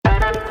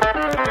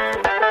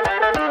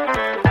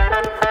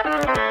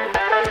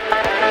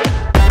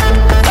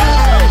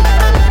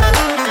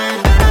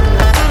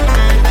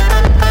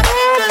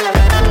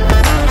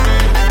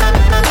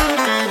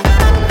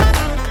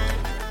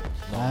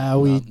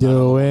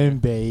doing,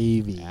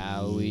 baby?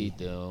 How we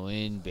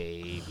doing,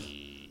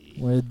 baby?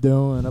 We're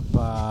doing a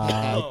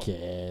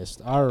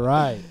podcast. All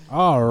right.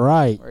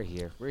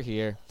 We're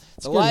here.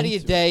 The light of your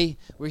day.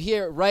 We're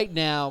here right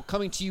now,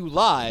 coming to you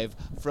live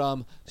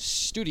from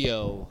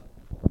Studio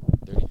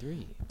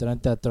 33.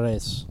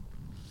 33.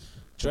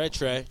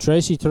 Trey.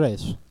 Tracy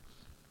Tres.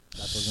 That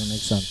doesn't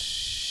make sense.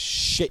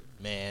 Shit,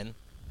 man.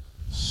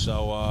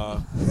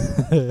 So,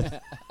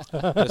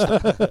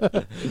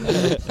 gotta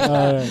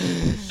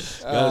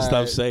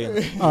stop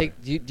saying.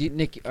 Nick,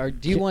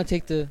 do you want to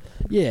take the...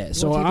 Yeah,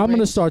 so I'm going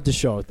to start the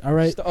show. All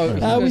right?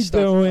 How we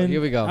doing?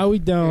 Here we go. How we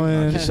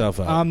doing? Knock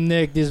yourself out. I'm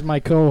Nick. This is my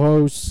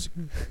co-hosts,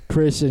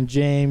 Chris and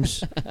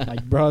James, my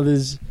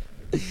brothers.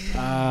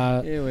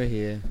 Yeah, we're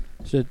here.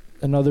 So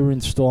another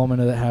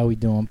installment of the How We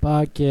Doing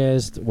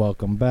podcast.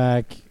 Welcome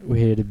back. We're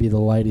here to be the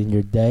light in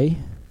your day.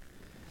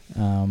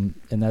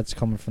 And that's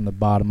coming from the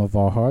bottom of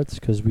our hearts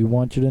because we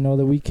want you to know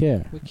that we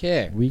care.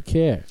 We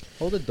care.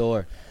 Hold the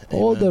door.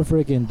 Hold the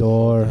freaking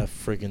door. That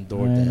freaking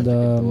door.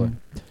 And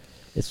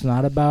it's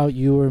not about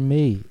you or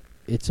me.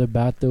 It's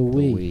about the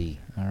we.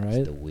 All right?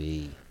 It's the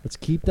we. Let's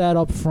keep that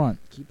up front.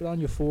 Keep it on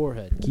your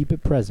forehead. Keep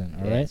it present.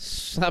 All right?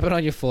 Slap it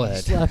on your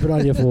forehead. Slap it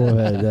on your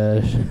forehead.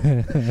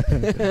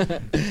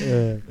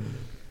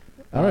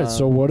 All right.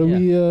 So what do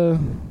we?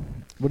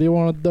 What do you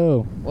want to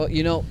do? Well,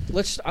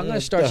 I'm going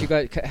to start you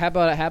guys. How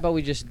about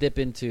we just dip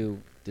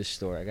into this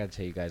story? I got to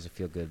tell you guys, I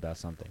feel good about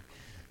something.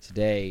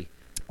 Today,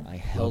 I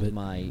held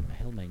my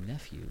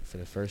nephew for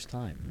the first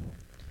time.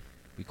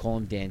 We call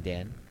him Dan.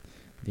 Dan.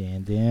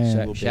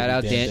 Shout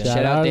out Dan.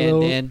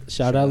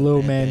 Shout out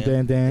little man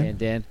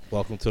Dan.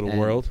 Welcome to the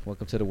world.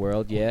 Welcome to the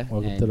world. Yeah.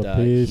 Welcome to the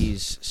peace.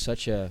 He's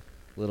such a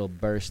little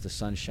burst of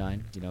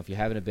sunshine. If you're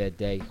having a bad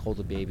day, hold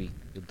the baby.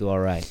 You'll do all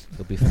right.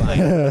 You'll be fine.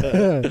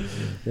 Yeah,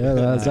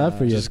 that's that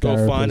for you. Just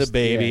go find a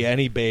baby,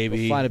 any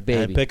baby, find a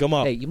baby, and pick him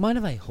up. Hey, you mind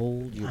if I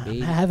hold your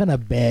baby? I'm having a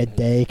bad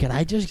day. Can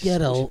I just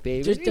get a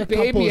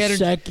couple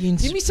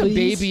seconds? Give me some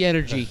please? baby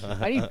energy.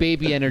 I need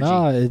baby energy.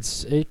 No,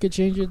 it could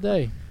change your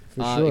day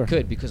for sure. It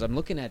could, because I'm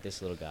looking at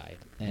this little guy,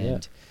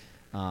 and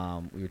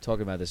we were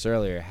talking about this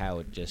earlier.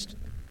 How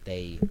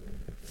they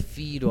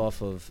feed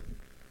off of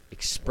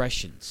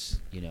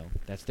expressions.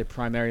 That's their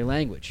primary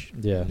language.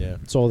 Yeah.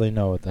 That's all they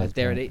know at that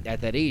point.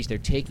 At that age, they're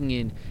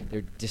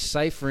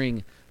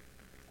deciphering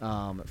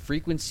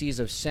frequencies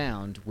of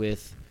sound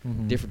with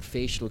different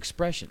facial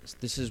expressions.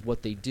 This is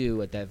what they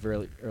do at that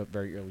very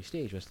early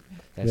stage.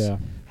 That's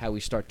how we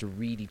start to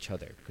read each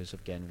other, because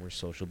again, we're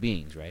social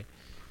beings, right?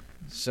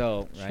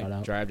 So,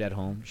 drive that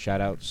home.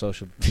 Shout out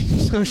social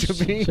beings.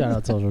 Shout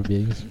out social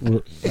beings.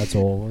 That's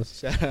all of us.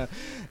 Shout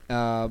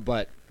out.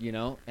 But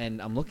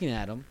and I'm looking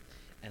at him,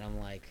 and I'm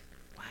like,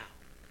 wow,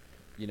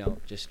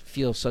 just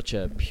feel such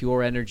a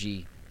pure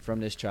energy from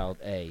this child.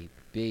 A.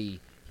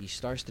 B. He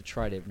starts to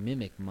try to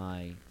mimic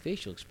my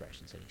facial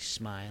expressions, and he's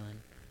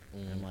smiling.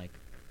 And I'm like,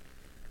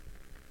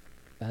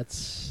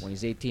 that's... When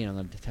he's 18, I'm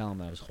going to tell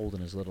him I was holding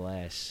his little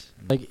ass.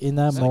 Like, in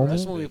that moment?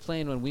 That's what we were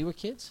playing when we were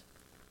kids?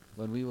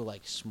 When we were,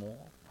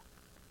 small?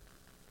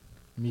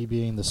 Me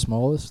being the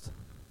smallest?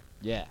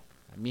 Yeah.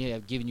 Me,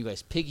 I've given you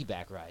guys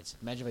piggyback rides.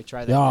 Imagine if I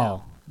tried that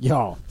now.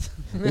 Yo,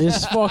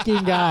 this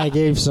fucking guy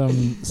gave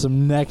some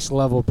next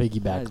level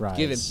piggyback rides.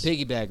 Giving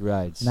piggyback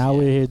rides. Now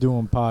we're here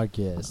doing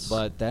podcasts.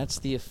 But that's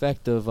the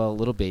effect of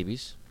little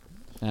babies,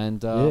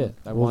 and I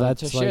wanted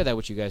to share that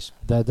with you guys.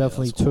 That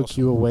definitely took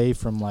you away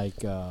from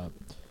the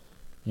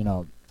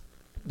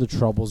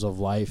troubles of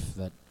life.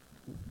 That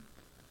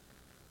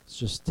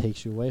just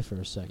takes you away for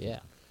a second. Yeah.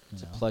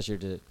 It's a pleasure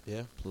to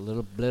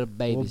little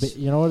babies. Well,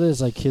 you know what it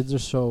is? Like, kids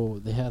are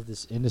they have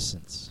this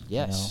innocence.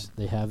 Yes.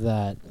 They have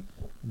that.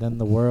 Then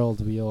the world,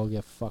 we all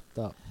get fucked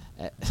up.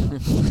 It's true.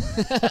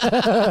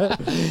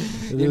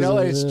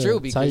 Because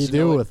that's how you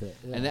deal with it.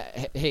 Yeah. And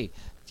hey,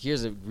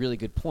 here's a really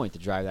good point to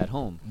drive that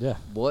home. Yeah.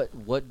 What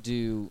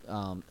do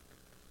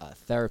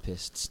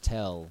therapists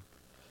tell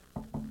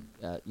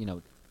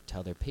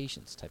their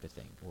patients, type of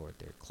thing, or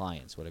their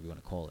clients, whatever you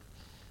want to call it?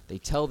 They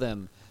tell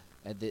them.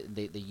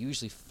 They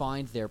usually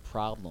find their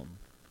problem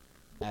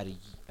at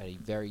a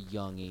very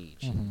young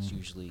age. And it's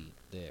usually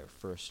their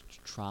first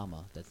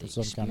trauma that they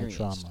experienced. Some kind of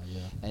trauma,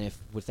 yeah. And if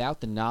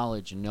without the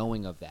knowledge and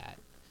knowing of that,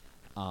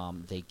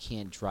 they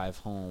can't drive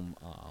home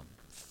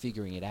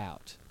figuring it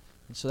out.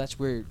 And so that's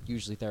where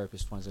usually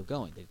therapists wind up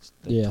going.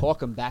 They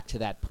talk them back to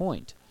that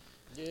point.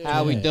 Yeah.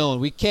 How we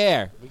doing? We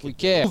care. We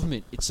care.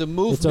 It's a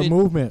movement. It's a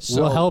movement.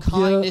 So we'll help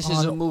kindness you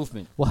is a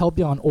movement. We'll help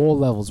you on all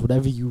levels,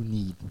 whatever you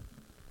need.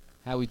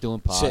 How we doing,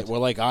 Pod? Shit, we're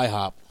like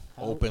IHOP.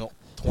 Open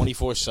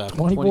 24/7.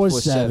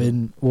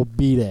 24/7. We'll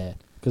be there.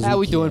 How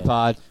we doing,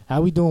 Pod?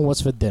 How we doing?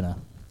 What's for dinner?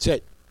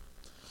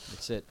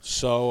 That's it.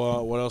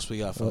 So, what else we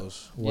got,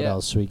 fellas? What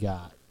else we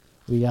got?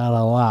 We got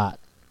a lot.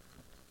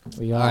 All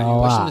right,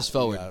 you're pushing this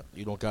forward.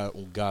 You don't got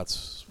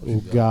Ugats.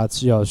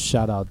 Ugats. Yo,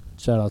 shout out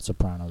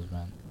Sopranos,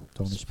 man.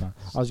 Tony Soprano.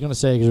 I was going to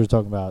say, because we were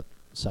talking about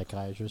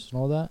psychiatrists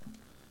and all that,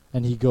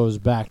 and he goes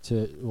back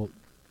to,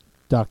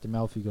 Dr.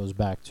 Melfi goes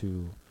back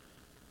to,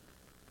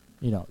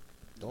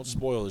 Don't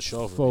spoil the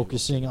show.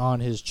 Focusing on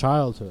his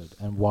childhood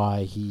and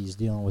why he's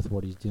dealing with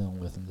what he's dealing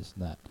with and this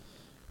and that,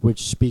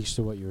 which speaks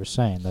to what you were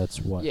saying. That's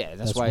what. Yeah,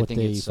 that's why I think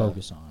they it's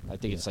focus on. I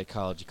think it's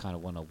psychology kind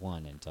of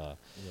 101, and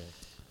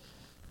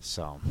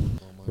so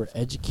we're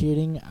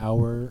educating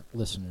our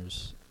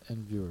listeners and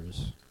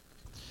viewers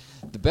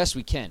the best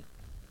we can.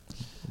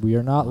 We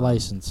are not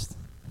licensed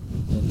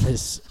in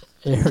this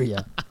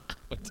area.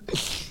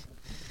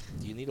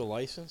 Do you need a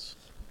license?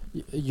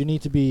 You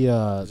need to be.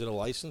 Is it a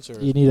license or?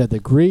 You need a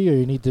degree, or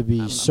you need to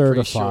be I'm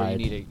certified.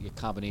 pretty sure you need a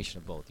combination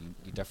of both.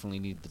 You definitely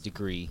need the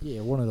degree.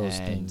 Yeah, one of those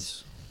and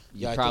things.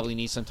 You probably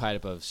need some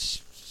type of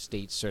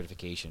state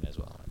certification as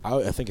well.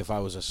 I think if I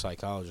was a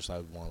psychologist, I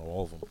would want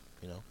all of them.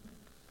 You know.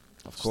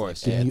 Of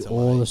course. Give me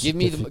all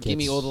the give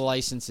me all the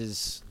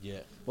licenses. Yeah.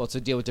 Well,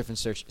 to deal with different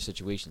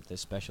situations,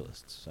 there's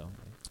specialists. So.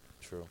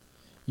 True.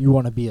 You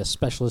want to be a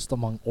specialist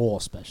among all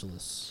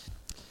specialists.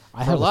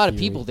 For a lot of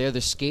people, they're the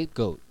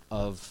scapegoat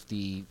of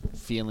the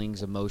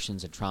feelings,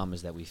 emotions, and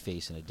traumas that we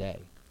face in a day.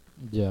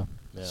 Yeah.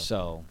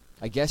 So,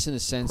 I guess in the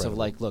sense of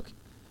like, look,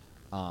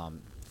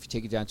 if you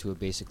take it down to a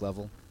basic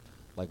level,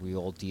 like we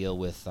all deal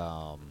with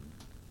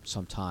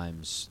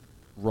sometimes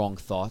wrong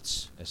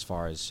thoughts as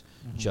far as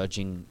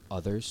judging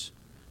others,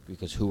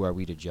 because who are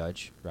we to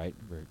judge, right?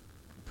 We're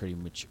pretty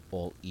much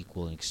all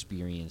equal and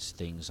experience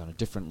things on a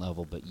different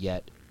level, but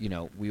yet, you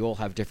know, we all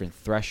have different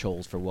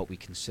thresholds for what we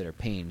consider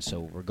pain, so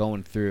we're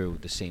going through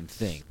the same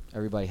thing.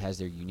 Everybody has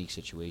their unique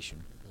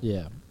situation.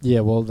 Yeah. Yeah,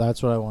 well,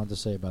 that's what I wanted to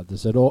say about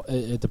this.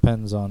 It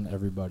depends on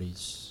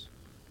everybody's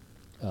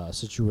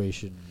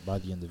situation by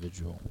the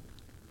individual.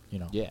 You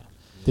know. Yeah.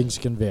 Things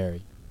can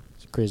vary.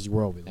 It's a crazy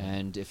world we live in.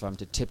 And if I'm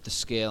to tip the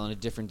scale in a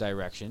different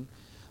direction,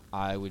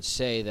 I would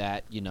say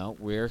that, you know,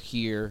 we're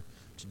here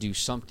to do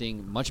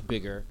something much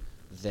bigger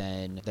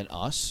than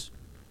us.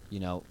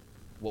 You know,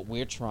 what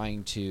we're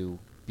trying to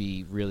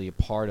be really a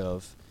part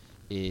of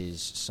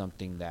is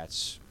something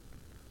that's,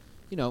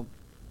 you know,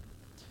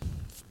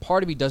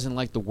 part of me doesn't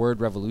like the word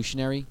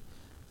revolutionary,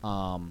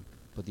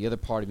 but the other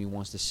part of me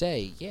wants to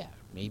say, yeah,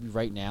 maybe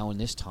right now in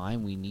this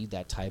time we need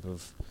that type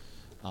of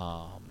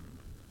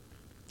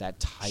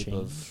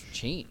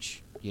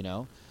change, you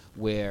know,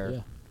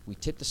 where we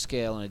tip the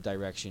scale in a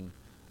direction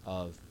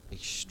of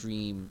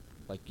extreme,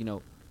 like, you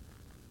know,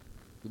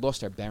 we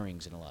lost our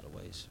bearings in a lot of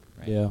ways,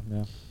 right? Yeah.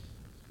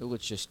 But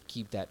let's just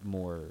keep that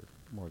more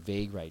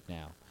vague right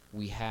now.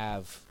 We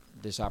have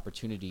this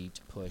opportunity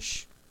to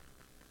push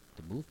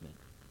the movement.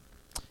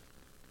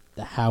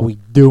 The how we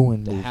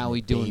doing the movement. How we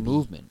doing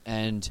movement.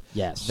 And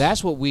yes,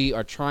 that's what we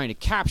are trying to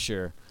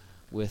capture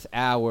with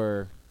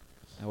our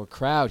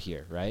crowd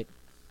here, right?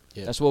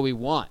 Yeah. That's what we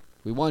want.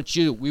 We want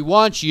you. We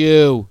want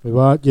you. We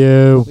want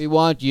you. We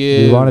want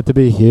you. We want it to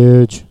be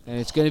huge. And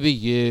it's going to be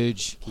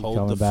huge.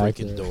 Hold the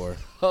freaking door.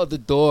 Hold the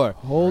door.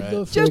 Hold the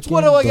freaking door. Just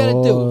what do I got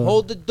to do?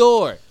 Hold the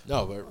door.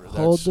 No, but that's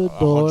hold the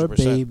door, 100%.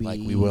 baby.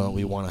 Like we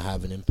want to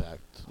have an impact.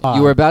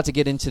 You were about to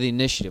get into the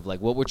initiative, like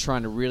what we're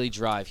trying to really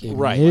drive here.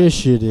 Right.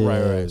 Initiative.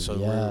 Right. So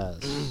yes.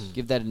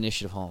 Give that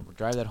initiative home.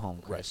 Drive that home,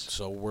 Chris. Right.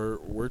 So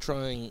we're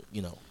trying.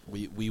 You know,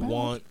 we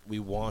want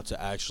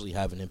to actually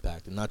have an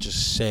impact, and not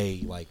just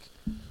say like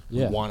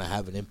we want to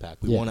have an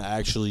impact. We want to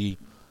actually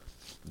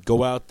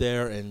go out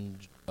there and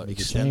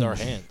extend our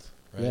hand,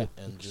 right?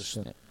 And just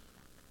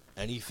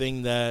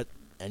anything that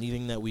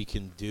we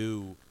can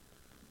do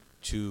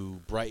to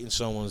brighten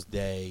someone's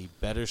day,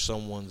 better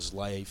someone's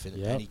life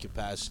in any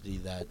capacity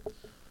that,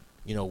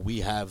 you know, we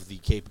have the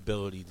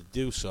capability to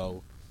do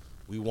so.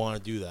 We want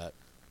to do that.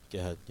 Go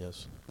ahead,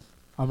 yes.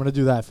 I'm going to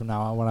do that from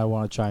now on when I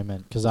want to chime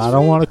in, because I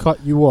don't want to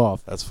cut you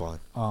off. That's fine.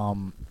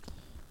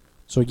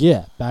 So,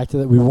 yeah, back to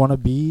that.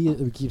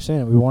 We keep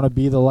saying it, we want to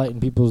be the light in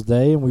people's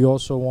day, and we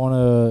also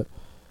want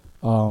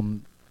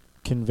to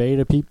convey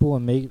to people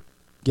and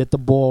get the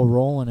ball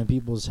rolling in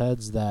people's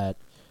heads that,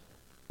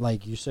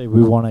 like you say,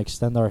 we want to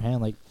extend our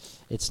hand. Like,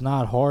 it's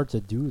not hard to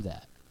do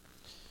that.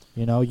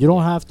 You know, you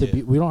don't have to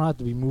be. We don't have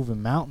to be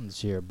moving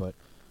mountains here, but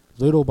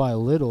little by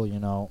little, you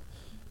know,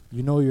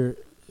 it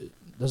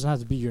doesn't have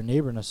to be your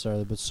neighbor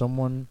necessarily, but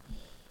someone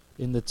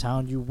in the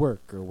town you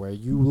work or where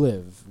you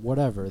live,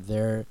 whatever,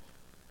 they're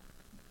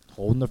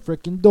holding the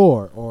freaking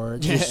door, or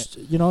just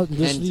you know,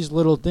 just these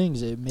little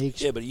things. It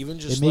makes but even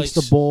just makes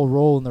the ball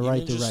roll in the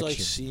right direction. Just like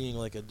seeing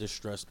like a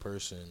distressed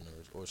person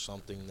or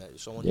something that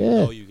someone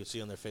you can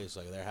see on their face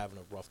like they're having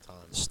a rough time.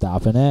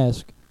 Stop and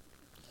ask,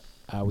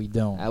 how we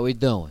doing? How we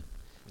doing?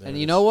 And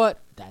you know what?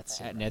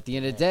 And at the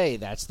end of the day,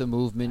 that's the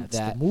movement.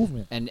 That's the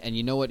movement. And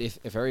you know what? If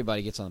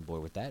everybody gets on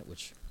board with that,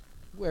 which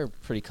we're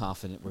pretty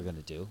confident we're going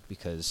to do,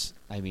 because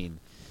I mean,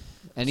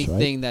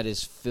 anything that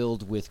is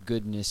filled with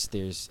goodness,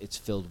 it's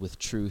filled with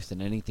truth,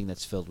 and anything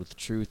that's filled with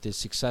truth is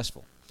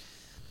successful.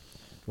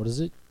 What is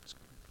it?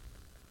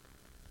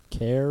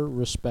 Care,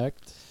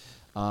 respect.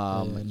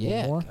 Care,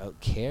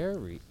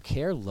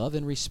 love,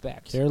 and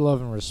respect. Care,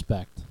 love, and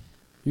respect.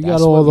 You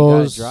That's got all what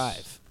those. We gotta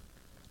drive.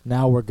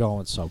 Now we're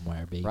going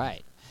somewhere, baby.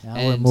 Right. Now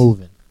we're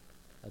moving.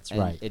 That's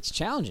right. It's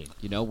challenging.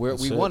 You know,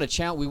 we want to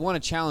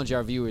challenge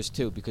our viewers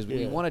too, because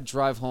we want to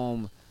drive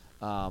home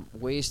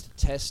ways to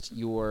test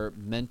your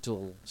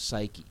mental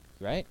psyche,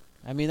 right?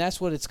 I mean, that's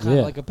what it's kind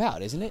of like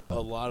about, isn't it? A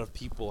lot of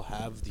people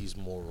have these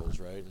morals,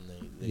 right?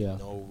 And they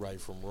know right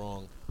from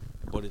wrong.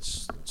 But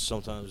it's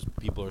sometimes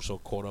people are so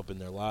caught up in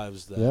their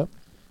lives that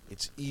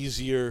it's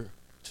easier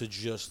to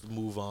just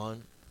move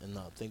on and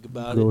not think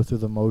about Go through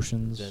the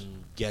motions.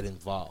 Than get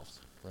involved,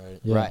 right?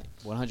 Yeah. Right,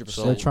 100%.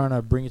 So they're trying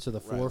to bring it to the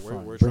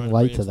forefront. We're bring trying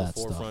light to to bring it that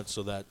to the forefront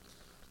stuff. so that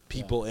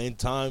people in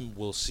time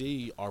will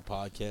see our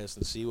podcast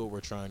and see what we're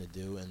trying to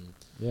do, and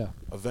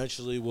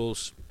eventually we'll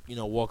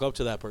walk up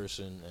to that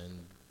person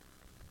and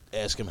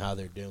ask them how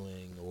they're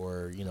doing,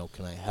 or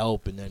can I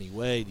help in any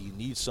way? Do you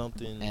need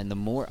something? And the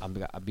more I'll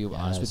be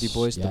honest with you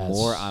boys,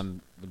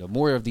 the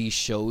more of these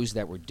shows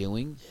that we're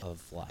doing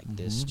of like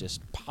this just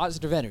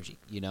positive energy,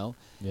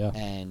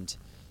 and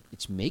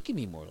it's making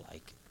me more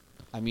like.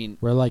 I mean,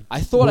 we're like I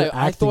thought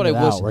I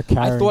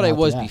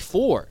was the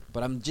before,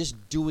 but I'm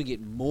just doing it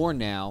more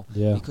now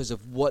because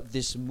of what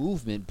this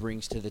movement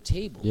brings to the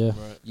table. Yeah,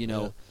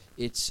 right.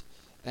 It's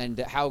and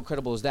how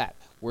incredible is that?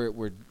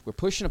 We're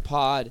pushing a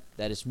pod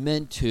that is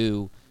meant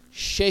to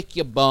shake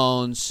your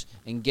bones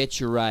and get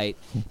you right.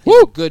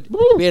 Good.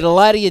 We had a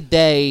lot of your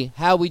day.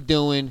 How we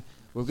doing?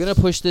 We're gonna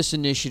push this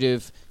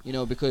initiative,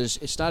 because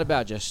it's not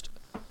about just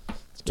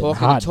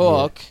talking the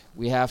talk.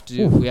 We have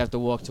to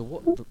walk the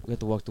walk.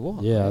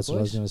 Yeah, right, that's what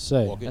I was gonna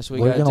say. That's what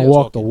we're gonna do.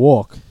 Walk the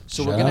walk.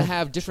 So we're gonna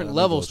have different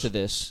levels to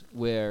this,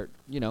 where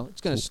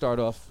it's gonna start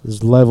off.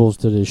 There's levels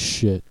to this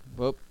shit.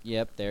 Whoop!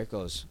 Yep, there it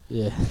goes.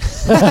 Yeah.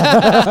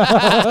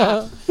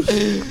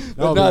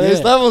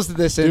 There's levels to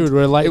this, dude.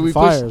 We're lighting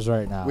fires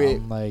right now.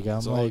 I'm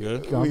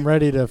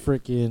ready to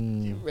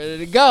freaking ready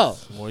to go.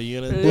 What are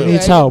you gonna do? Who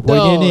needs help? What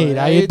do you need?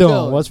 How you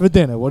doing? What's for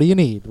dinner? What do you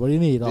need? Hold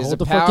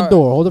the freaking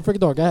door. Hold the freaking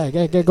door.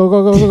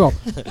 Go.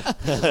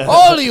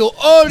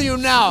 all you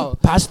now.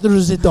 Pass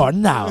through the door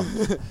now.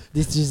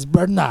 This is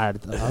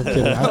Bernard. I'm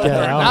kidding.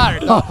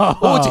 Bernard.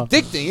 Oh, it's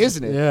addicting,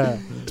 isn't it? Yeah.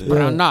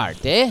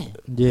 Bernard, eh?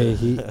 Yeah,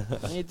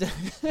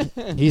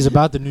 he's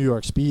about the New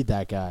York speed.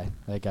 That guy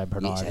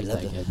Bernard.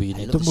 Yes, we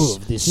need to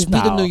move. This speed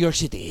now. of New York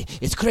City.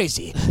 It's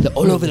crazy. They're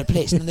all over the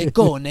place, and they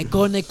go, and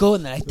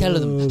then I tell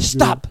them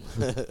stop,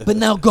 but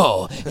now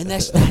go, and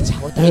that's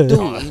what I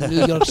do in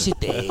New York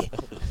City.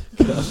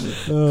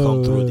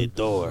 Come through the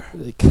door.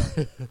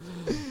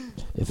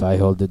 If I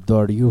hold the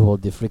door, you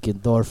hold the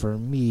freaking door for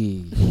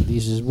me.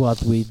 This is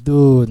what we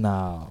do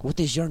now. What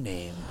is your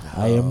name?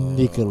 I am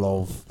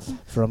Nikolov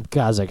from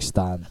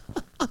Kazakhstan.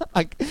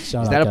 Is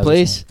that a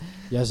place?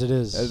 Yes, it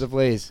is. There's a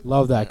place.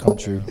 Love that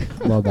country.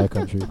 Love that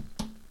country.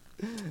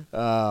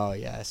 Oh,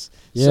 yes.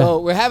 Yeah. So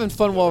we're having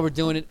fun while we're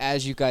doing it,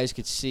 as you guys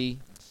could see.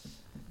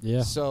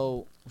 Yeah.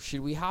 So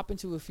should we hop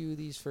into a few of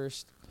these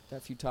first,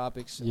 that few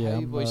topics? Yeah. How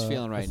are you boys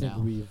feeling right now?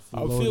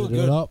 I'm feeling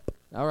good.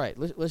 All right,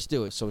 let's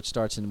do it. So it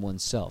starts in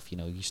oneself.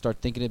 You start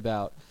thinking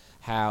about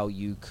how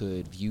you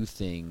could view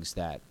things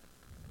that,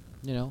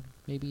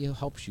 maybe it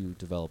helps you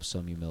develop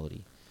some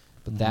humility.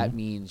 But that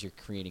means you're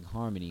creating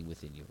harmony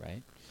within you,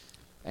 right?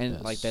 And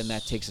then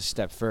that takes a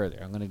step further.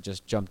 I'm going to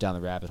just jump down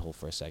the rabbit hole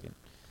for a second.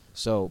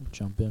 So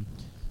jump in.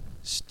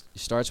 It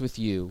starts with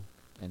you,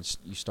 and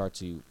you start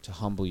to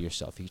humble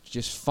yourself. You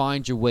just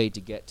find your way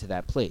to get to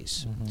that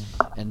place.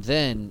 And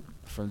then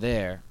from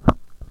there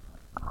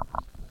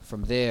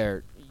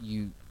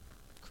you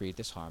create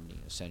this harmony,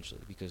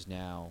 essentially, because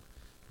now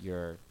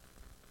you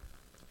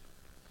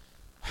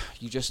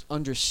just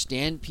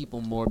understand people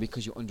more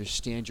because you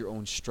understand your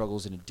own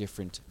struggles in a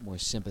different, more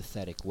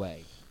sympathetic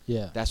way.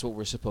 Yeah. That's what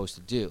we're supposed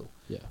to do.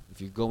 Yeah.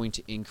 If you're going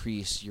to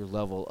increase your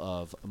level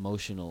of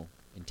emotional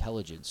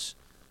intelligence,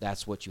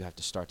 that's what you have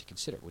to start to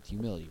consider with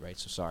humility, right?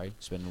 So sorry,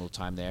 spending a little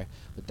time there.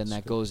 But then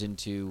that goes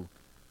into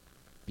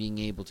being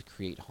able to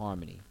create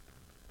harmony.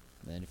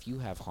 And then if you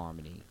have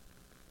harmony,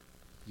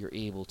 you're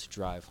able to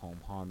drive home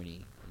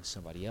harmony in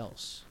somebody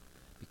else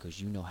because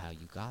you know how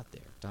you got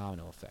there.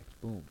 Domino effect.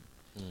 Boom.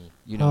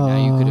 Now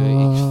you could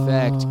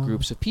affect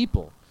groups of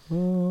people.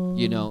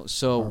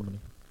 So harmony.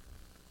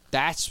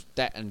 That's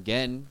that. And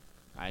again,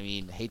 I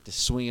hate to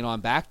swing it on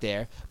back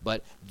there,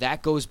 but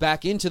that goes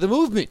back into the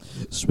movement.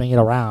 Swing it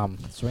around.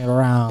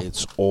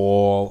 It's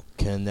all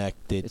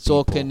connected. It's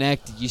all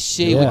connected. You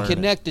see, we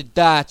connect the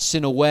dots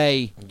in a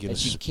way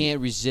that you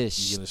can't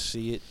resist. You're going to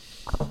see it.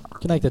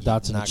 Connect the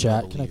dots in the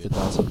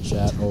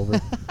chat.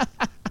 Over.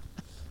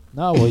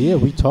 No, well, yeah,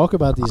 we talk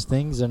about these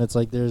things, and it's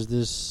like there's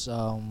this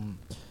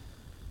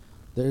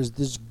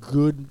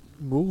good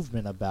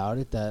movement about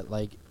it that,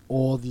 like,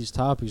 all these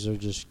topics are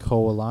just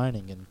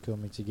co-aligning and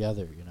coming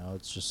together.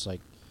 It's just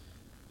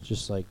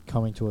like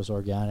coming to us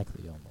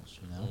organically,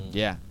 almost.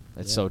 Yeah,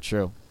 that's so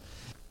true.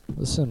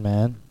 Listen,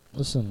 man.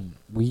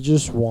 We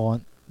just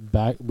want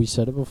back. We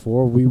said it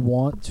before. We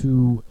want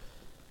to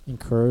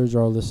encourage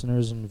our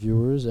listeners and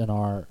viewers and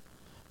our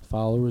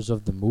followers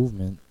of the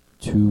movement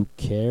to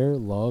care,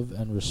 love,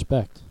 and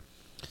respect.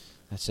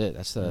 That's it.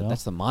 That's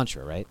the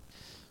mantra, right?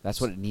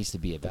 That's what it needs to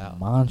be about.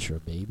 The mantra,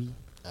 baby.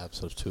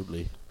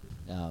 Absolutely.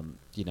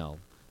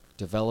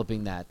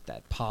 Developing that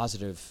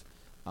positive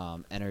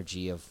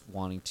energy of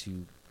wanting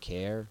to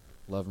care,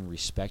 love, and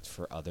respect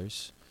for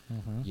others.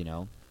 You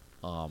know,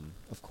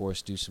 of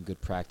course, do some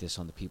good practice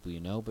on the people you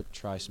know, but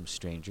try some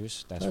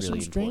strangers. That's try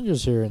really some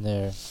strangers important. here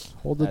and there.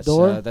 Hold the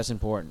door. That's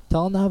important.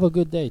 Tell them to have a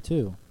good day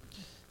too.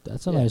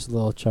 That's a nice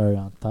little cherry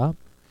on top.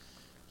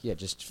 Yeah,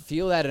 just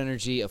feel that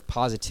energy of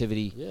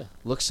positivity. Yeah.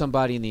 Look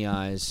somebody in the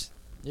eyes.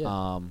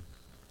 Yeah.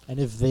 And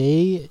if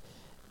they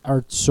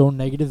are so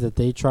negative that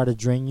they try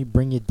to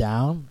bring you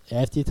down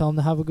after you tell them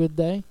to have a good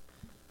day,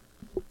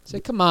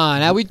 say, "Come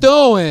on, how we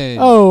doing?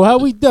 Oh, how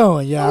we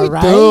doing? Yeah, how we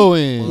right.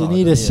 doing? You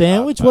need a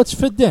sandwich? What's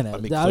for dinner?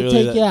 I'll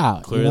take you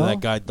out. Clearly, that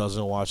guy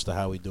doesn't watch the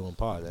How We Doing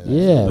pod.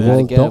 Yeah,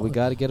 we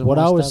gotta get him. What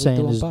I was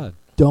saying is, pod.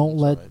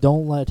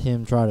 don't let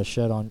him try to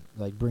shed on,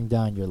 like, bring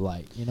down your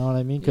light. You know what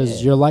I mean?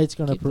 Because your light's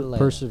gonna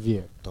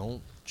persevere.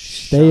 Don't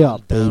stay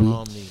up, down baby.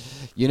 on me.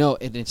 You know,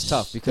 and it's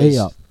tough because stay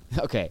up.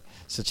 Okay,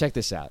 so check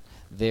this out.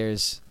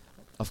 There's,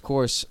 of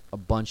course, a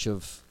bunch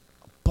of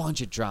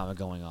drama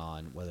going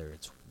on, whether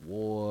it's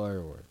war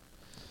or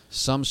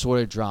some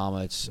sort of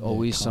drama. It's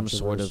always some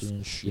sort of,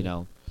 you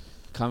know,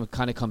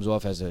 kind of comes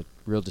off as a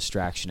real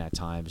distraction at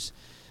times,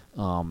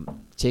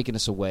 taking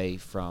us away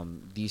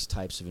from these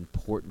types of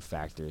important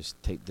factors.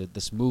 Take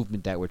this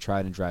movement that we're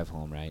trying to drive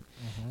home, right?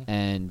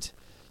 And,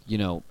 you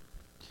know,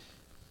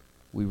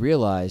 we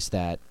realize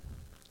that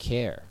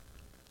care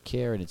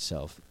in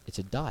itself, it's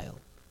a dial.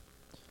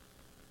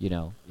 You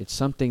know, it's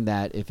something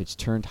that if it's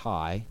turned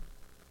high,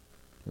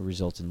 it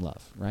results in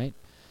love, right?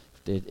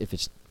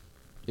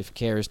 If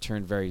care is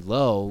turned very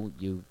low,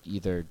 you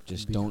either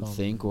just don't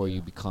think, or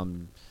you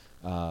become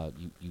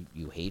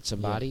you hate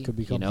somebody. Yeah, it could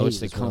become you know, it's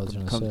the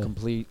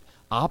complete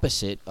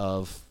opposite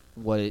of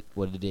what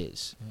it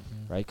is,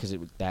 right? Because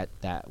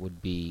that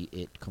would be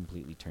it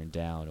completely turned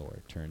down or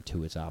turned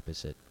to its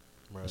opposite.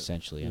 Right.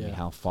 Essentially, I mean,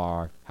 how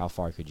far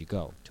could you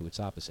go to its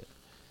opposite?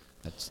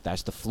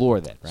 That's the floor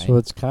then, right? So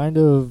it's kind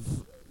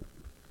of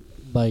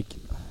like,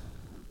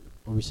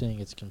 are we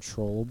saying it's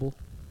controllable?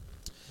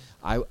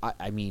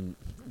 I mean,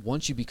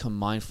 once you become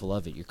mindful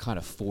of it, you're kind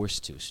of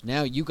forced to. So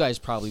now you guys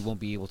probably won't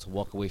be able to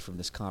walk away from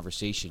this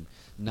conversation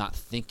not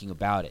thinking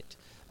about it.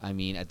 I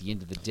mean, at the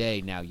end of the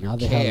day, now your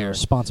they have a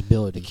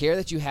responsibility. The care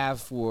that you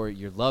have for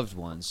your loved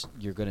ones,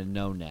 you're going to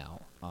know now.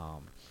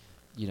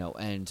 You know,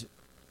 and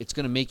it's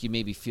going to make you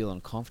maybe feel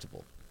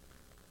uncomfortable.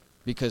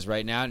 Because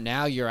right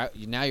now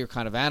you're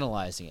kind of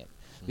analyzing it,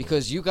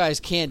 because you guys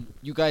can't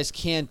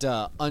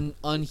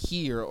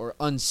unhear or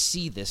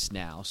unsee this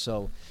now,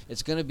 so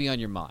it's going to be on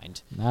your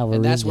mind,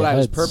 and that's what I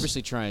was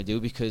purposely trying to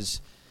do, because,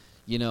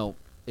 you know,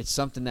 it's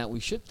something that we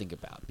should think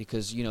about,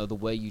 because, you know, the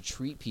way you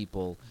treat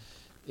people,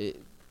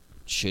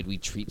 should we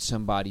treat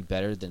somebody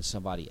better than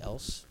somebody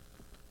else?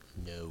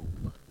 No.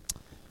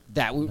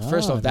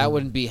 First off, that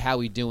wouldn't be How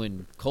We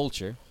Doing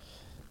culture.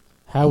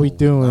 How We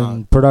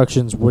Doing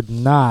Productions would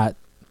not.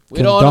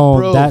 We don't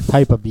approve that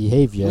type of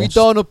behavior. We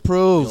don't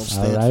approve.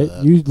 All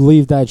right, you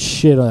leave that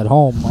shit at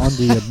home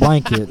under your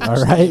blanket.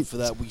 All right, for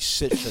that we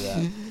sit for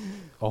that.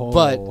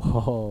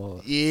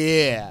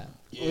 Yeah.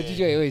 What did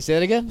you wait? Say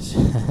that again.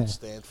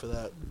 Stand for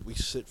that. We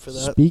sit for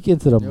that. Speak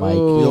into the mic.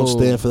 We don't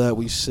stand for that.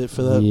 We sit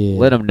for that. Yeah.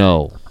 Let them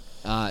know.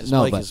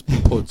 No, mic is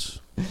puts.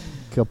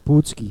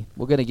 Kaputski.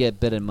 We're gonna get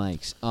better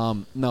mics.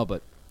 No,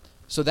 but.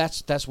 So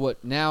that's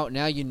what now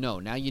you know.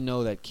 Now you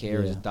know that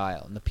care is a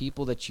dial. And the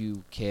people that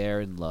you care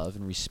and love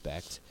and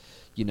respect,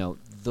 you know,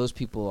 those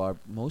people are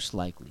most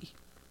likely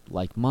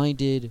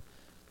like-minded.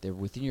 They're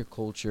within your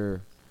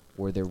culture,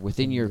 or they're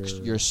within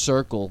your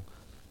circle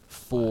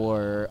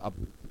for a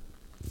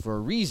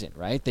reason,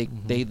 right?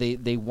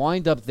 They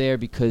wind up there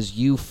because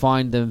you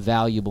find them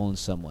valuable in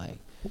some way.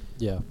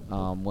 Yeah.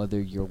 Whether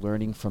you're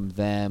learning from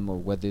them or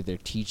whether they're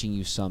teaching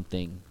you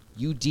something,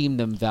 you deem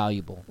them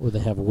valuable. Or they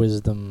have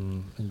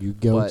wisdom, and you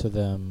go to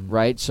them.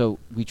 Right? So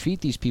we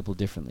treat these people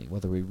differently,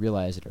 whether we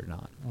realize it or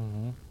not.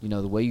 You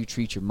know, the way you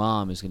treat your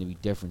mom is going to be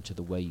different to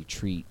the way you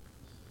treat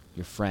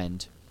your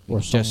friend.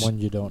 Or someone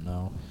you don't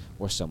know.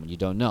 Or someone you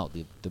don't know,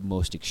 the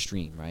most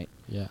extreme, right?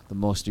 Yeah. The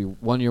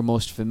one you're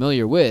most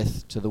familiar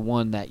with to the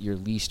one that you're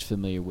least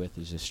familiar with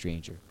is a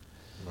stranger.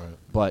 Right.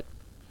 But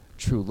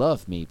true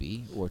love,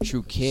 maybe, or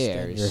true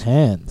care is your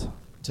hand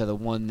to the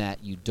one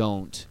that you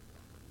don't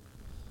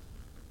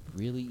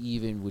really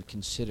even would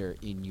consider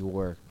in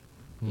your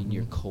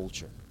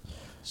culture.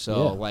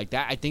 So like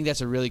that, I think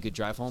that's a really good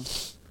drive home.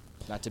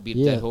 Not to beat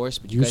a dead horse,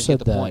 but you guys get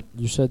the point.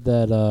 You said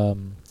that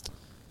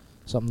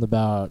something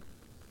about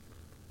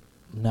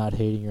not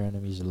hating your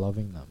enemies and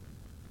loving them,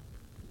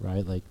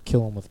 right? Like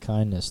kill them with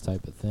kindness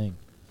type of thing,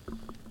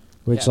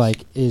 which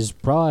like is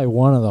probably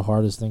one of the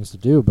hardest things to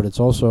do, but it's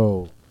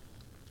also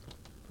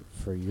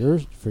for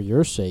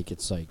your sake,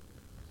 it's like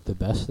the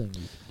best thing you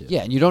can do.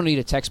 Yeah, and you don't need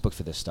a textbook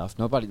for this stuff.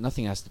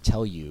 Nothing has to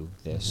tell you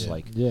this.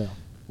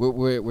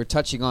 We're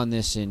touching on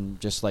this in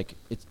just like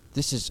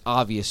this is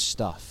obvious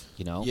stuff,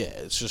 you know. Yeah,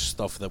 it's just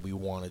stuff that we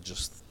want to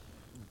just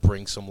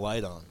bring some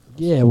light on.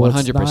 Yeah,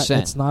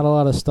 100%. It's not a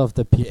lot of stuff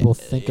that people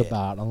think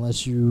about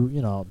unless you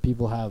know,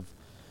 people have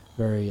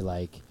very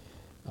like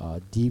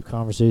deep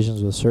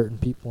conversations with certain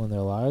people in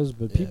their lives,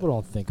 but Yeah. people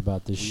don't think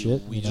about this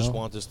shit. We just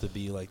want this to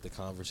be like the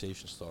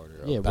conversation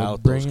starter. Yeah, about we're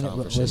bringing those it,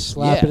 we're conversations.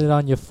 slapping it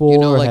on your You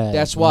forehead. know, like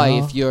that's why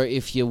you know?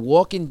 if you're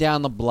walking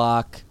down the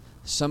block,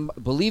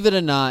 believe it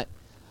or not,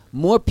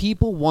 more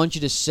people want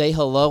you to say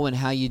hello and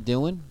how you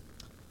doing.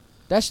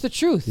 That's the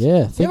truth.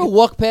 Yeah. If you ever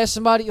walk past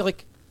somebody, you're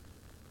like,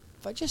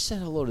 if I just said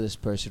hello to this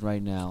person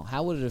right now,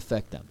 how would it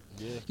affect them?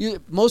 Yeah.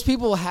 Most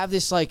people have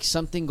this like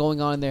something going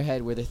on in their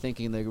head where they're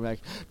thinking they're like,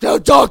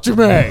 "Don't talk to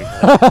me."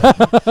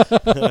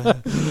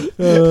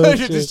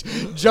 Just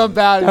jump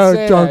out and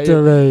say Don't talk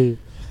to that. me.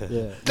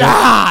 Yeah.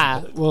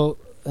 Ah! Well,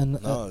 and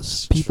No,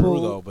 it's people,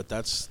 true though, but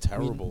that's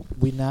terrible.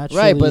 We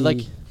naturally Right, but like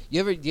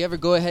you ever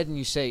go ahead and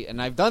you say,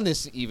 and I've done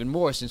this even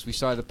more since we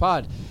started the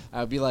pod.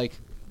 I'll be like,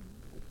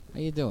 "How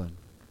you doing?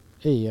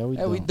 Hey, how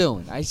we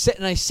doing?" I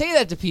say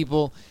that to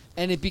people,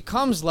 and it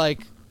becomes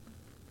like.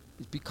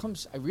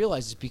 I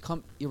realize it's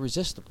become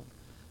irresistible.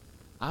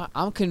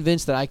 I'm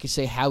convinced that I could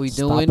say "How we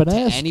doing" to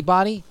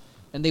anybody,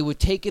 and they would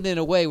take it in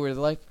a way where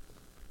they're like,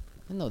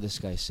 "I know this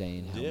guy's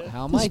saying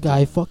how am I?" This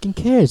guy fucking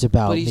cares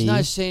about but me. he's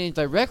not saying it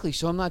directly,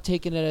 so I'm not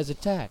taking it as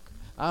attack.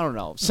 I don't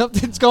know.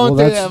 Something's going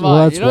through that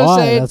mind. That's you know what I'm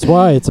saying? That's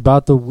why it's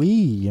about the we.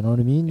 You know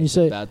what I mean? It's you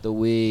say about the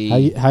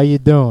we. How you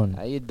doing?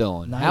 How you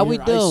doing? Now how we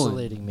you're doing?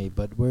 Isolating me,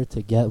 but we're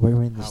together.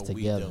 We're in this How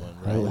together. We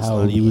doing, right?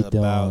 How we doing?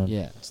 About,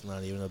 yeah. It's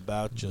not even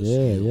about just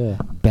yeah.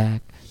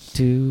 Back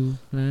to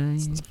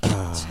life.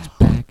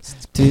 Back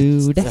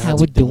to the how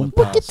we doing.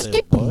 I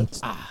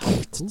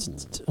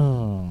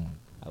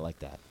like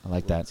that. I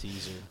like that.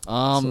 Teaser.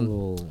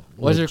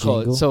 What's it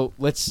called? So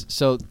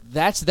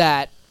that's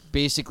that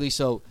basically.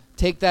 So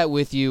take that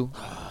with you,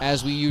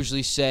 as we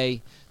usually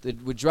say.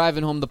 That we're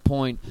driving home the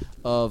point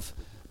of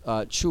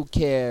true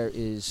care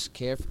is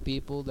care for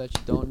people that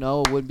you don't know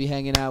or wouldn't be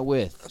hanging out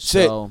with. That's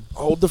it.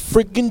 Hold the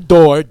freaking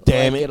door,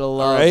 damn it! All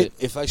right. It.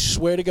 If I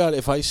swear to God,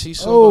 if I see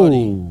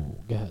somebody,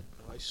 go ahead.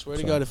 I swear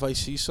to God, if I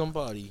see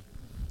somebody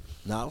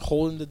not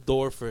holding the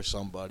door for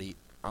somebody,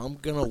 I'm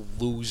gonna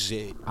lose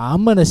it.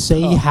 I'm gonna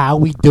say how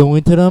we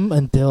doing to them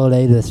until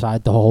they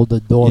decide to hold the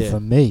door for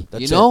me.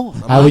 You know,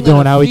 how we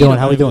doing? How we doing?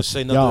 How we doing?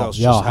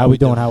 Yo, how we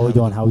doing? How we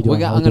doing? How we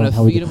doing? I'm gonna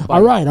feed them.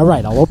 All right.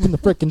 I'll open the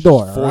freaking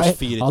door. All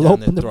right. I'll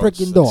open the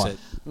freaking door.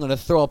 I'm gonna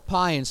throw a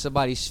pie in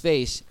somebody's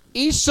face.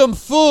 Eat some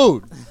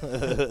food.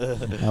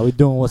 How we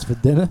doing? What's for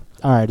dinner?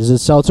 All right. Is it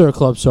seltzer or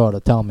club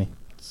soda? Tell me.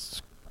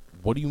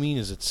 What do you mean?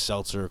 Is it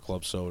seltzer or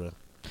club soda?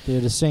 They're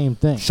the same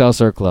thing.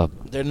 Seltzer Club.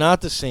 They're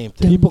not the same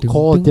thing. People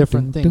call it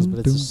different things,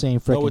 but it's the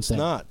same freaking thing.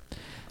 No,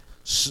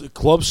 it's not.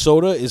 Club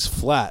soda is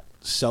flat.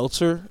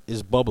 Seltzer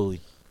is bubbly.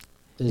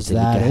 Is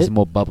that it? It has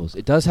more bubbles.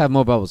 It does have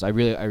more bubbles. I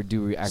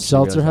do actually.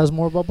 Seltzer has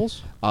more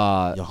bubbles?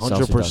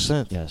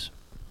 100%. Yes.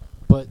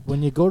 But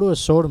when you go to a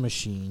soda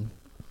machine,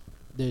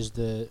 there's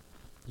you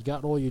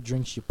got all your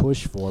drinks you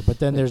push for, but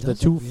then there's the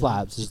two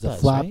flaps. There's the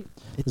flap. Right?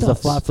 There's the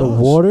flap for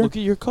water. Look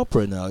at your cup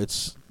right now.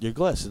 It's your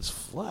glass. It's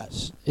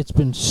flat. It's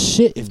been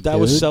shit. If that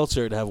was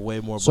seltzer, it'd have way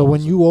more bubbles. So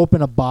when you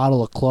open a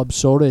bottle of club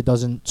soda, it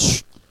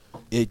doesn't.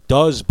 It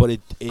does, but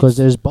because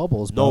there's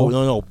bubbles. Bro.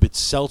 No. But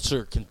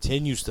seltzer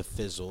continues to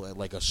fizzle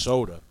like a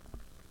soda.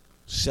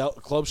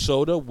 Club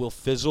soda will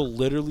fizzle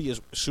literally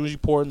as soon as you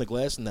pour it in the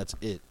glass, and that's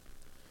it.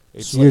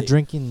 So you're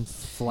drinking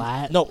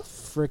flat? No,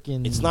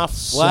 freaking. It's not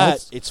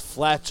flat. It's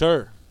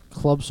flatter.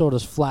 Club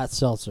soda's flat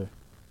seltzer.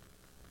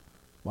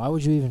 Why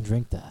would you even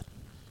drink that?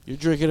 You're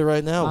drinking it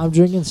right now. I'm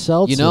drinking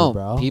seltzer, you know,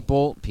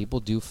 bro. People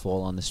do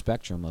fall on the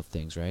spectrum of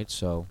things, right?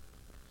 So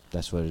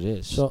that's what it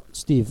is. So,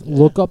 Steve,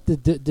 look up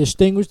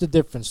distinguish the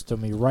difference to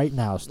me right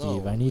now,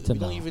 Steve. No, I need to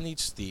know. We don't even need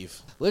Steve.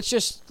 Let's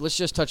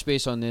just touch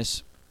base on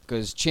this,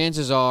 because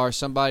chances are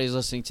somebody's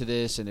listening to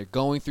this and they're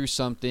going through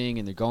something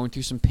and they're going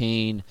through some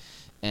pain.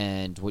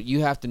 And what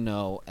you have to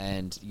know,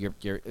 and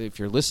if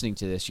you're listening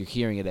to this, you're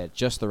hearing it at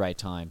just the right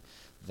time,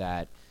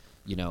 that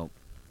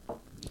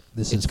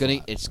it's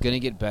gonna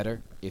get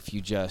better if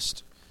you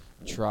just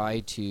try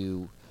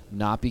to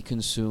not be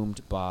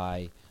consumed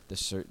by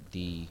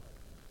the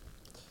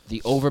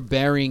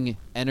overbearing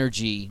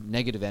energy,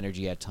 negative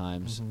energy at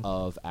times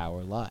of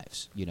our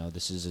lives.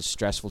 This is a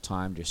stressful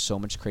time. There's so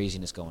much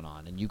craziness going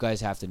on, and you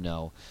guys have to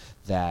know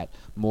that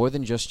more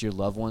than just your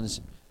loved ones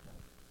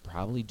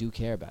probably do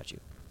care about you.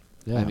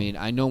 Yeah. I mean,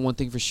 I know one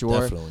thing for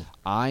sure. Definitely.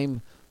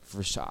 I'm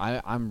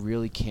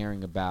really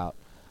caring about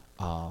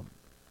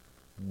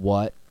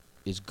what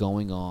is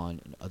going on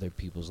in other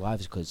people's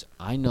lives, because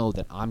I know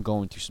that I'm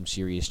going through some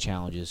serious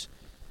challenges.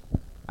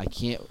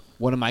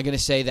 What am I going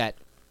to say that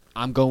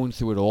I'm going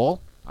through it all?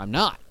 I'm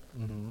not.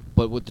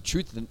 But what the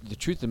truth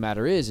of the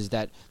matter is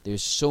that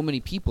there's so many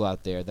people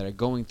out there that are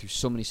going through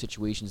so many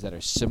situations that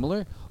are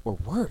similar or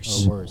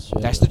worse.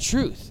 That's the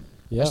truth.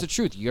 Yeah. That's the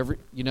truth.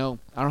 I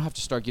don't have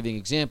to start giving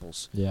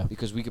examples. Yeah.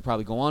 Because we could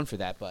probably go on for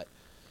that, but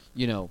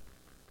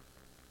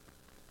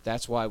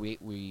that's why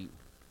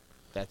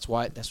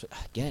that's what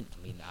again.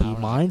 I mean, be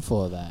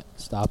mindful of that.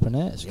 Stop and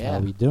ask. Yeah. How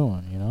we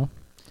doing?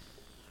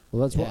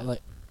 Well, that's why.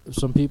 Like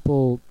some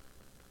people,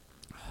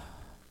 I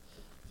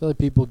feel like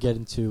people get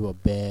into a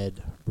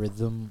bad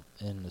rhythm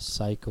and a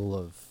cycle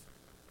of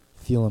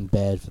feeling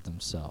bad for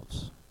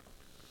themselves.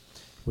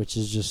 Which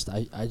is just,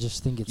 I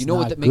just think it's what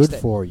not that makes good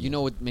that, for you. You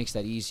know what makes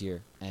that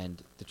easier?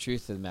 And the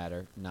truth of the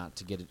matter, not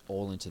to get it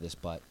all into this,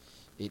 but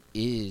it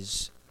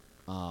is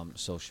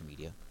social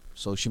media.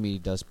 Social media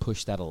does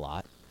push that a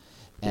lot.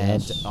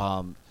 Yes.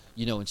 And,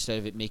 instead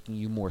of it making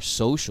you more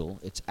social,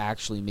 it's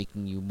actually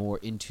making you more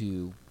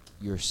into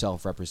your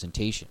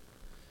self-representation.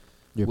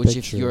 Which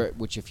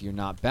if you're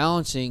not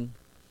balancing,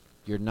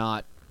 you're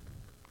not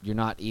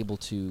able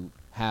to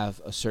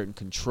have a certain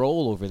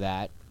control over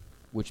that,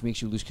 which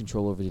makes you lose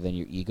control over then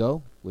your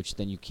ego, which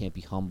then you can't be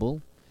humble,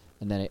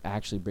 and then it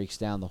actually breaks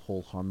down the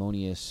whole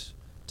harmonious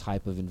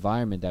type of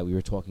environment that we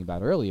were talking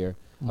about earlier,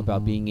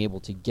 about being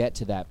able to get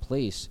to that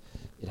place.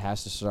 It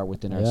has to start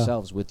within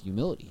ourselves with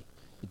humility.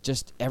 It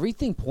just,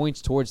 everything points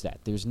towards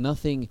that. There's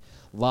nothing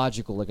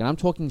logical, and I'm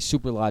talking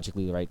super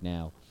logically right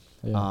now,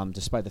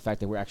 despite the fact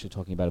that we're actually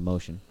talking about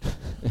emotion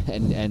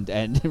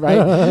and right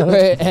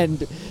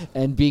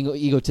and being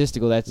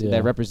egotistical.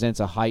 That represents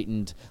a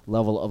heightened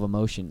level of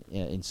emotion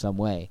in some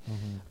way.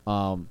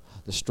 The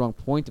strong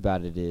point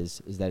about it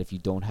is that if you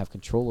don't have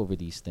control over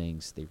these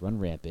things, they run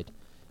rampant,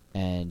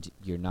 and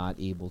you're not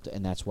able to.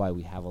 And that's why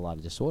we have a lot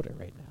of disorder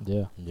right now.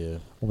 Yeah.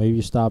 Well, maybe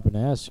you stop and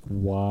ask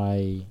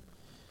why.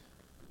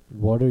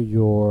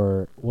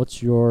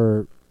 What's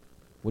your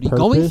What are you purpose?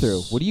 going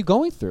through? What are you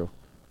going through?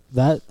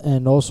 That,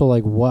 and also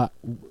like what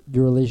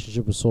your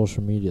relationship with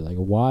social media. Like,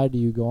 why do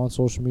you go on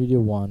social media?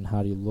 One,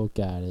 how do you look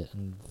at it,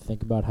 and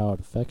think about how it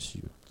affects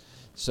you.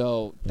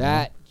 So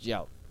that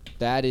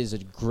is a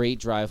great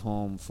drive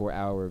home for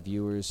our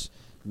viewers.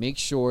 Make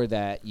sure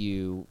that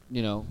you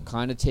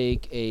kind of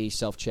take a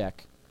self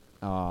check,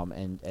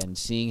 and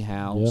seeing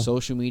how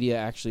social media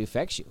actually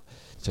affects you.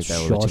 Took that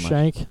a little bit too much.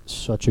 Shawshank,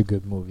 such a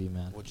good movie,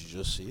 man. Would you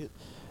just see it?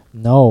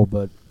 No,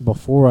 but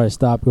before I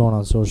stopped going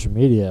on social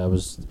media,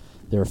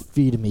 they were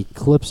feeding me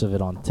clips of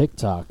it on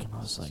TikTok, and I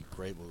was like,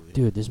 great movie.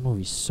 Dude, this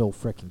movie's so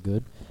freaking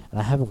good. And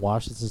I haven't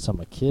watched it since I'm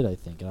a kid, I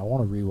think, and I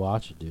want to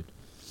rewatch it, dude.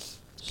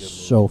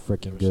 So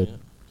freaking good.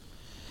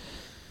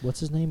 What's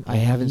his name? I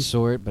haven't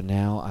saw it, but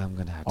now I'm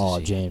going to have to see it. Oh,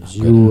 James,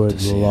 you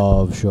would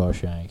love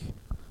Shawshank.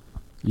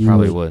 You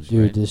probably would.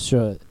 Dude, right? This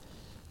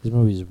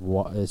movie's,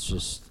 it's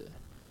just,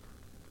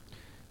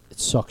 it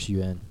sucks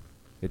you in.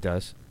 It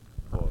does.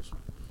 Pause.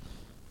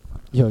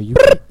 Yo, you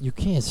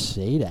can't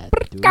say that,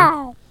 dude.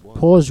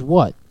 Pause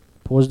what?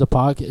 Pause the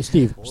podcast?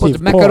 Steve, Put the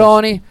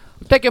macaroni.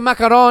 Take your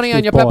macaroni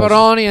and your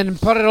pepperoni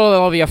and put it all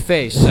over your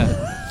face.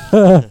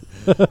 My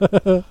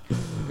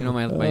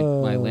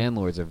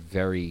landlords are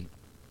very,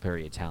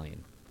 very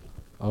Italian.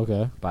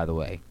 Okay. By the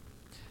way,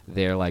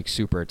 they're like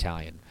super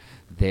Italian.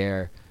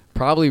 They're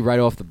probably right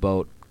off the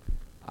boat.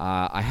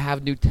 I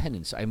have new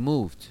tenants. I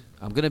moved.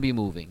 I'm gonna be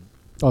moving.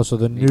 Oh, so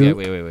the new.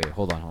 Wait.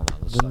 Hold on.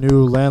 The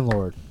new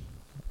landlord.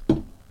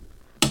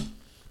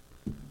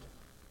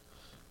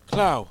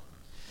 Clow.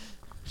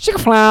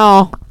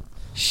 Flow.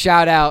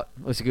 Shout out.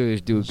 Let's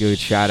do a good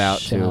shout out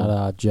to. Shout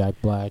out Jack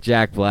Black.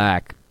 Jack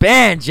Black.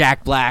 Ban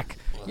Jack Black.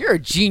 You're a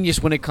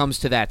genius when it comes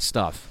to that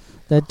stuff.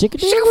 That chicken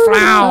Flow.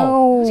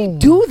 How does he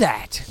do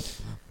that?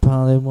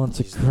 Probably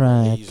wants a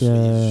crack.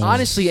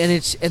 Honestly, and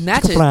that's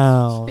it.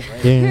 So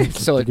he's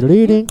so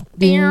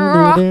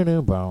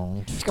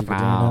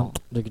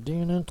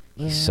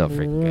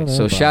freaking good.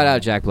 So shout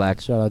out Jack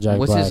Black. Shout out Jack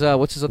Black.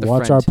 What's his other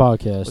friend? Watch our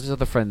podcast. What's his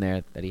other friend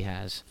there that he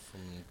has?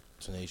 From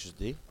Tenacious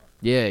D?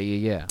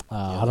 Yeah.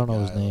 I don't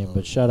know his name,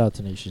 but shout out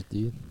Tenacious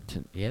D.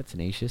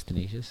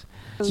 Tenacious.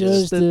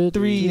 Just the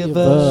three of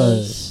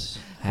us.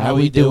 How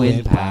we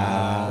doing, pal?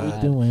 How we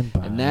doing,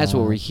 pal? And that's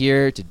what we're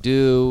here to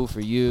do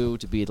for you,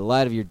 to be the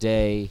light of your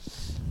day.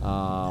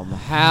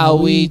 How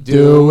we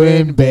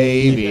doing,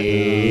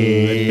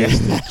 baby? There it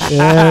is.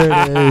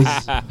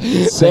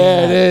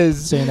 There it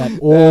is. Saying that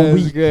all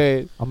week.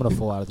 Great. I'm going to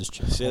fall out of this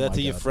chair. Say that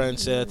to your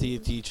friends. Say that to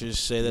your teachers.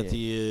 Say that to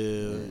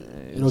your...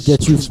 It'll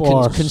get you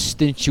far.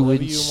 Constituents.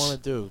 Whatever you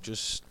want to do.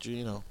 Just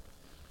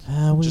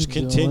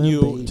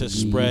continue to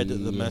spread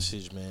the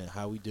message, man.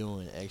 How we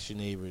doing? Ask your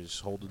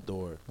neighbors. Hold the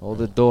door. Hold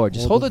the door.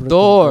 Just hold the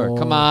door.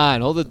 Come on.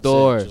 Hold the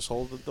door. Just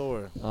hold the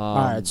door. All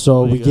right,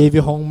 so we gave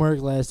you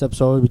homework last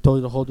episode. We told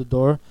you to hold the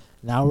door.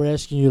 Now we're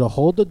asking you to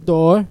hold the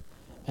door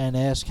and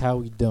ask how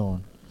we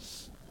doing.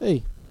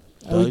 Hey,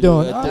 how we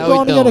doing? I'm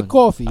going to get a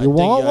coffee. You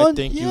want one?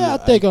 Yeah, I'll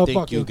take a fucking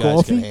coffee. You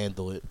guys can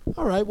handle it.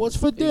 All right, what's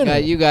for dinner?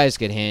 You guys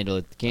can handle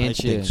it,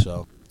 can't you? I think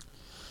so.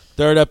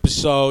 Third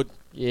episode.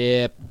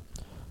 Yep.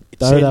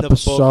 It's Third in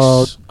episode. the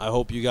books. I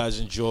hope you guys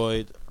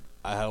enjoyed.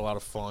 I had a lot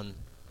of fun.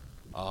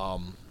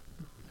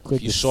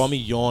 If you saw me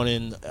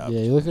yawning,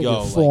 you look like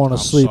you're falling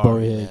asleep over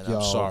here. Man,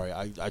 I'm sorry.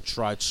 I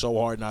tried so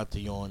hard not to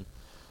yawn.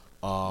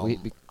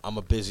 I'm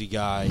a busy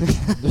guy.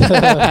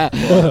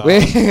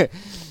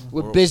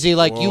 We're busy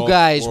like you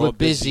guys. We're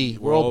busy.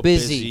 We're all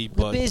busy.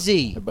 We're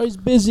busy. Everybody's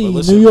busy.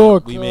 Listen, New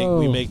York. We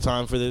make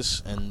time for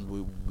this, and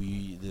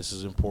we this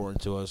is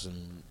important to us,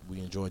 and we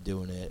enjoy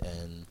doing it.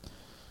 And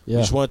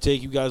we just want to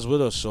take you guys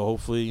with us. So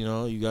hopefully,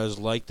 you guys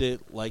liked it.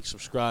 Like,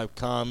 subscribe,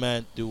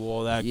 comment, do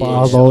all that.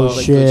 Follow,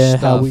 share,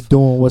 how we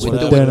doing, what's for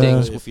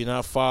dinner. If you're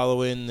not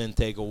following, then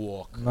take a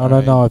walk.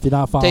 No. If you're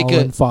not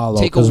following,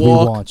 follow, because we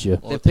want you.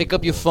 Then pick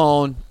up your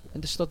phone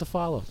and just start to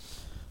follow.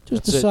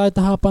 Just decide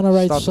to hop on the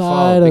right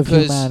side of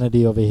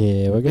humanity over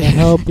here. We're going to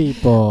help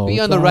people. Be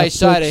on the right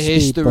side of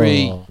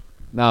history.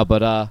 No,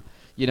 but,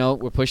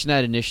 we're pushing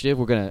that initiative.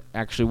 We're going to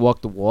actually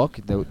walk the walk.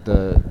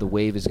 The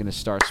wave is going to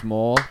start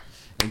small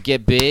and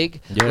get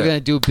big. Yeah. We're going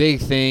to do big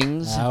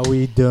things. How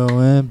we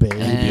doing, baby?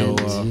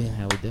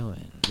 How we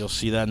doing? You'll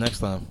see that next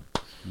time.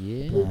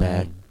 Yeah.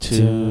 Back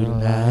to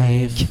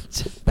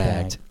life.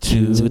 Back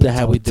to the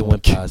How We Doing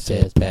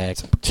process. Back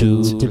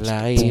to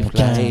life.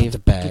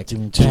 Back to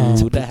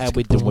the How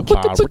We Doing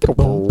podcast.